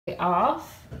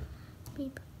Off.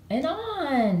 Beep. And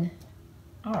on.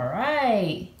 All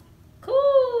right.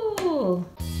 Cool.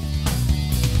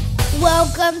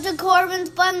 Welcome to Corban's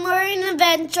Fun Learning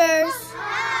Adventures.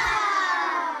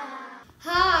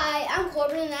 Hi, I'm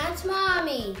Corban and that's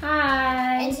Mommy.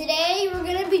 Hi. And today we're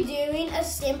going to be doing a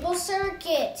simple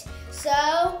circuit.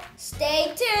 So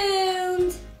stay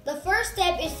tuned. The first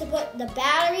step is to put the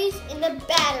batteries in the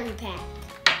battery pack.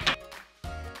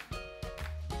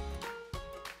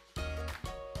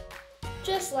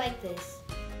 Just like this.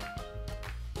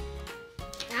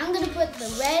 Now I'm going to put the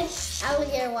red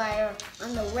alligator wire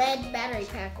on the red battery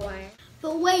pack wire.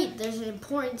 But wait, there's an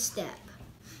important step.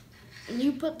 When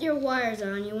you put your wires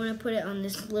on, you want to put it on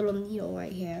this little needle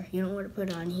right here. You don't want to put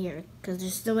it on here because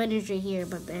there's still energy here,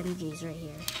 but the energy is right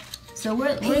here. So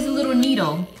where's the little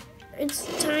needle? It's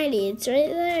tiny. It's right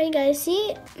there. You guys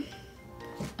see it?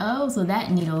 Oh, so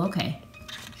that needle, okay.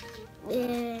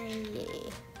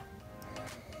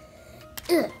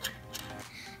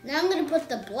 Now I'm going to put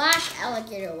the black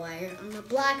alligator wire on the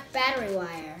black battery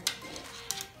wire.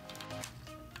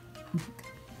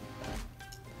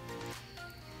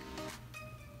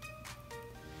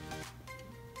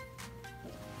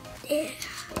 Yeah.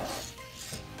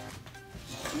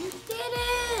 You did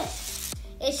it!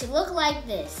 It should look like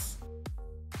this.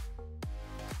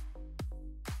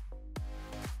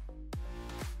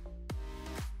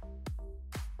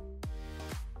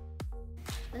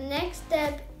 The next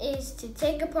step is to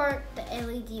take apart the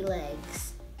LED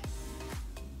legs.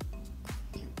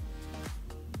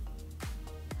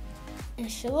 It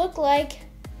should look like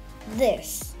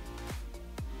this.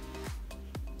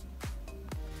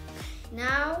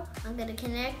 Now I'm going to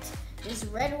connect this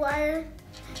red wire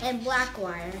and black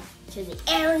wire to the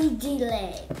LED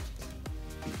leg.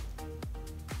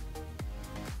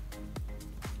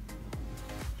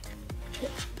 Okay.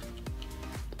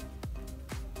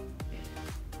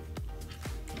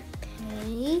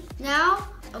 Now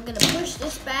I'm going to push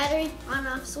this battery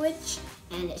on-off switch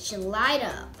and it should light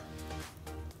up.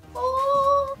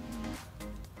 Oh,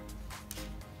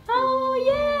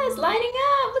 yes, lighting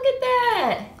up. Look at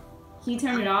that. Can you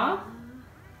turn it off?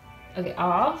 Okay,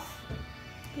 off.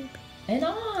 Beep. And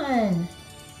on.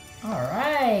 All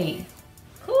right.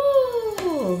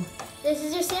 Cool. This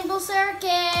is your simple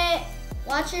circuit.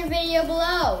 Watch your video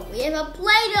below. We have a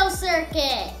Play-Doh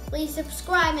circuit. Please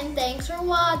subscribe and thanks for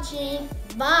watching.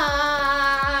 Bye.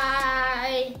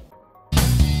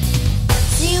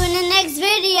 See you in the next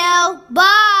video.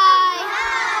 Bye.